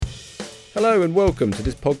Hello and welcome to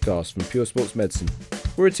this podcast from Pure Sports Medicine.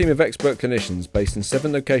 We're a team of expert clinicians based in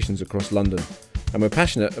 7 locations across London, and we're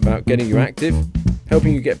passionate about getting you active,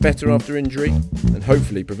 helping you get better after injury, and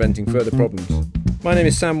hopefully preventing further problems. My name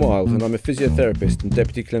is Sam Wild and I'm a physiotherapist and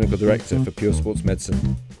Deputy Clinical Director for Pure Sports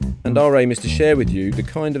Medicine. And our aim is to share with you the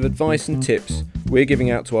kind of advice and tips we're giving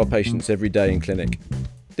out to our patients every day in clinic.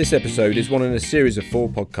 This episode is one in a series of 4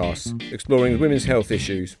 podcasts exploring women's health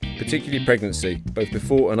issues, particularly pregnancy, both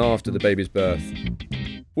before and after the baby's birth.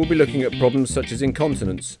 We'll be looking at problems such as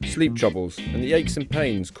incontinence, sleep troubles, and the aches and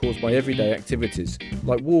pains caused by everyday activities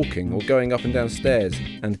like walking or going up and down stairs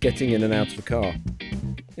and getting in and out of the car.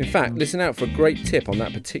 In fact, listen out for a great tip on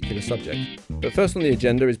that particular subject. But first on the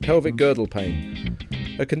agenda is pelvic girdle pain,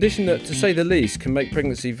 a condition that, to say the least, can make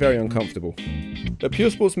pregnancy very uncomfortable. At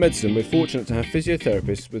Pure Sports Medicine, we're fortunate to have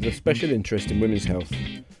physiotherapists with a special interest in women's health.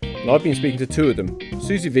 And I've been speaking to 2 of them,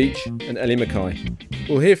 Susie Veach and Ellie Mackay.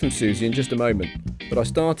 We'll hear from Susie in just a moment, but I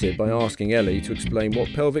started by asking Ellie to explain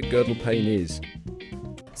what pelvic girdle pain is.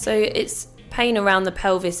 So it's pain around the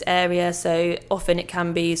pelvis area, so often it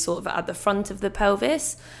can be sort of at the front of the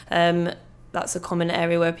pelvis. That's a common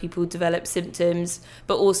area where people develop symptoms,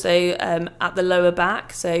 but also at the lower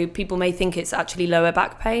back. So people may think it's actually lower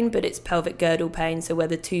back pain, but it's pelvic girdle pain, so where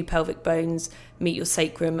the 2 pelvic bones meet your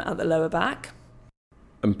sacrum at the lower back.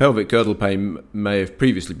 And pelvic girdle pain may have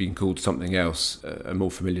previously been called something else, a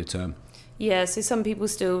more familiar term. Yeah, so some people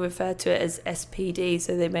still refer to it as SPD,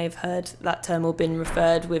 so they may have heard that term or been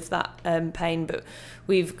referred with that pain, but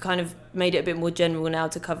we've kind of made it a bit more general now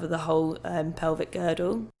to cover the whole pelvic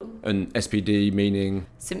girdle. And SPD meaning?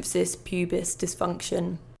 Symphysis pubis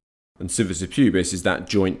dysfunction. And symphysis pubis is that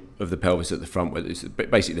joint of the pelvis at the front, where it's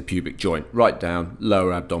basically the pubic joint, right down,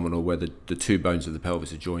 lower abdominal, where the 2 bones of the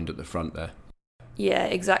pelvis are joined at the front there. Yeah,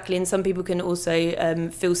 exactly. And some people can also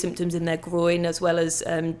feel symptoms in their groin as well as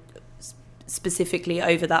specifically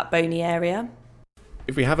over that bony area.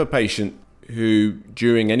 If we have a patient who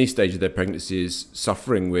during any stage of their pregnancy is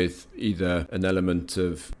suffering with either an element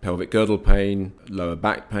of pelvic girdle pain, lower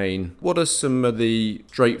back pain, what are some of the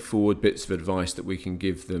straightforward bits of advice that we can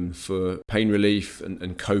give them for pain relief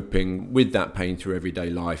and coping with that pain through everyday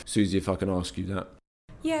life? Susie, if I can ask you that.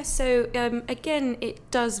 Yeah, so again,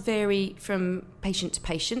 it does vary from patient to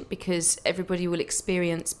patient because everybody will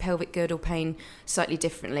experience pelvic girdle pain slightly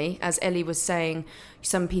differently. As Ellie was saying,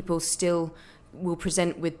 some people still will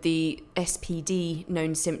present with the SPD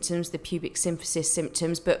known symptoms, the pubic symphysis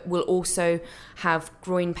symptoms, but will also have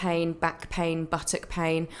groin pain, back pain, buttock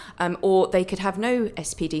pain, or they could have no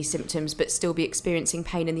SPD symptoms but still be experiencing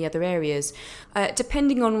pain in the other areas.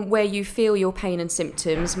 Depending on where you feel your pain and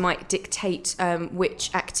symptoms might dictate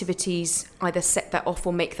which activities either set that off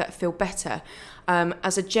or make that feel better.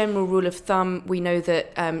 As a general rule of thumb, we know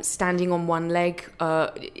that standing on one leg,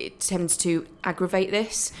 it tends to aggravate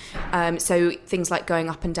this. So things like going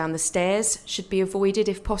up and down the stairs should be avoided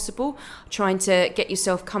if possible. Trying to get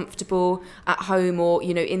yourself comfortable at home or,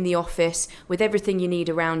 in the office with everything you need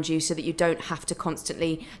around you so that you don't have to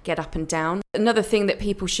constantly get up and down. Another thing that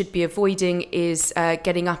people should be avoiding is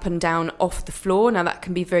getting up and down off the floor. Now, that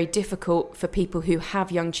can be very difficult for people who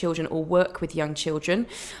have young children or work with young children.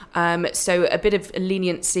 So a bit of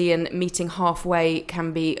leniency and meeting halfway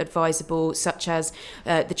can be advisable, such as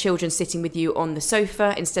the children sitting with you on the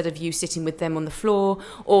sofa instead of you sitting with them on the floor,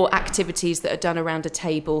 or activities that are done around a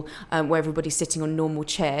table where everybody's sitting on normal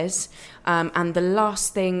chairs. And the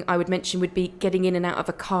last thing I would mention would be getting in and out of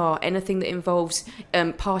a car. Anything that involves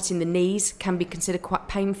parting the knees can be considered quite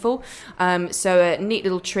painful. So a neat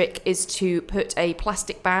little trick is to put a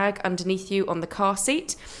plastic bag underneath you on the car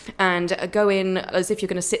seat and go in as if you're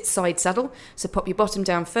going to sit side saddle. So pop your bottom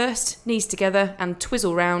down first, knees together, and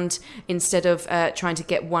twizzle round instead of trying to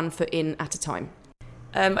get one foot in at a time.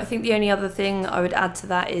 I think the only other thing I would add to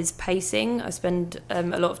that is pacing. I spend a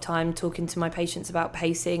lot of time talking to my patients about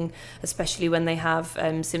pacing, especially when they have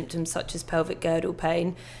symptoms such as pelvic girdle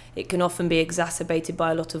pain. It can often be exacerbated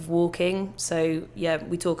by a lot of walking. So yeah,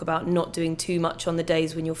 we talk about not doing too much on the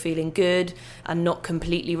days when you're feeling good and not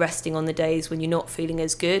completely resting on the days when you're not feeling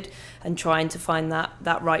as good, and trying to find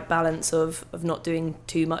that right balance of not doing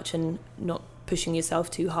too much and not pushing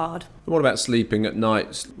yourself too hard. What about sleeping at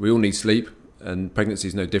night? We all need sleep. And pregnancy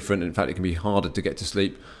is no different. In fact, it can be harder to get to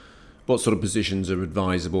sleep. What sort of positions are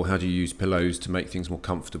advisable? How do you use pillows to make things more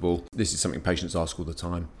comfortable? This is something patients ask all the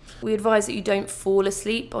time. We advise that you don't fall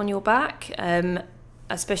asleep on your back,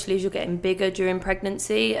 especially as you're getting bigger during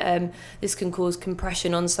pregnancy. This can cause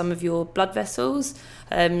compression on some of your blood vessels.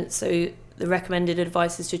 So the recommended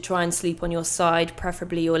advice is to try and sleep on your side,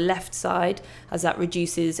 preferably your left side, as that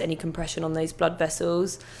reduces any compression on those blood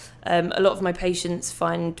vessels. A lot of my patients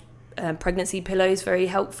find pregnancy pillow is very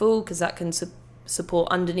helpful because that can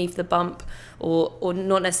support underneath the bump, or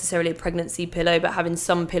not necessarily a pregnancy pillow, but having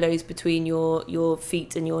some pillows between your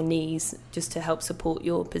feet and your knees just to help support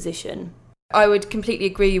your position. I would completely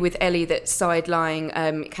agree with Ellie that side lying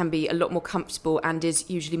can be a lot more comfortable and is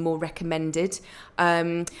usually more recommended.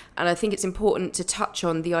 And I think it's important to touch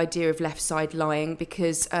on the idea of left side lying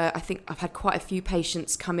because I think I've had quite a few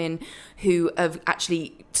patients come in who have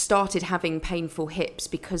actually started having painful hips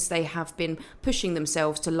because they have been pushing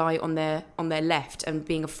themselves to lie on their left and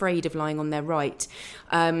being afraid of lying on their right.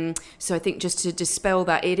 So I think just to dispel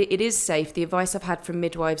that, it is safe. The advice I've had from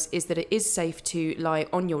midwives is that it is safe to lie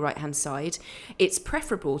on your right hand side. It's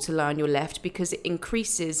preferable to lie on your left because it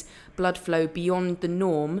increases blood flow beyond the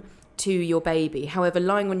norm to your baby. However,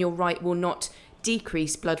 lying on your right will not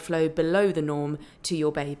decrease blood flow below the norm to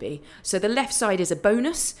your baby. So the left side is a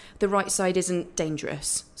bonus, the right side isn't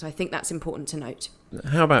dangerous. So I think that's important to note.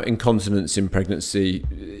 How about incontinence in pregnancy?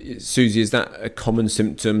 Susie, is that a common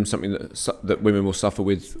symptom, something that women will suffer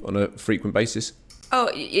with on a frequent basis? Oh,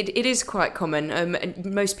 it is quite common. And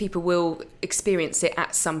most people will experience it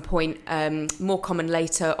at some point, more common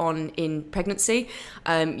later on in pregnancy.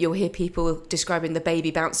 You'll hear people describing the baby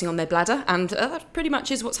bouncing on their bladder, and that pretty much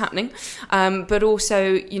is what's happening. But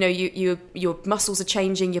also, your muscles are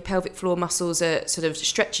changing, your pelvic floor muscles are sort of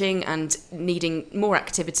stretching and needing more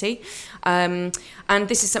activity. And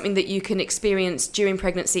this is something that you can experience during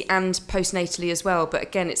pregnancy and postnatally as well. But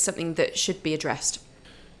again, it's something that should be addressed.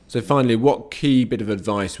 So finally, what key bit of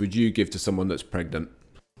advice would you give to someone that's pregnant?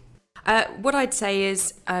 What I'd say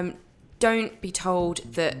is don't be told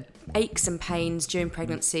that aches and pains during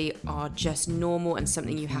pregnancy are just normal and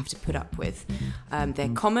something you have to put up with. They're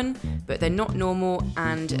common, but they're not normal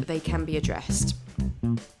and they can be addressed.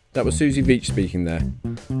 That was Susie Veach speaking there.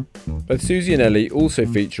 Both Susie and Ellie also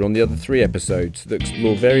feature on the other 3 episodes that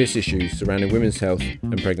explore various issues surrounding women's health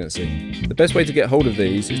and pregnancy. The best way to get hold of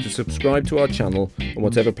these is to subscribe to our channel on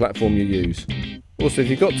whatever platform you use. Also, if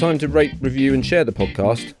you've got time to rate, review and share the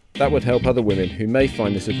podcast, that would help other women who may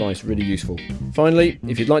find this advice really useful. Finally,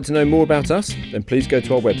 if you'd like to know more about us, then please go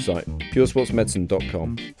to our website,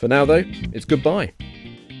 puresportsmedicine.com. For now though, it's goodbye.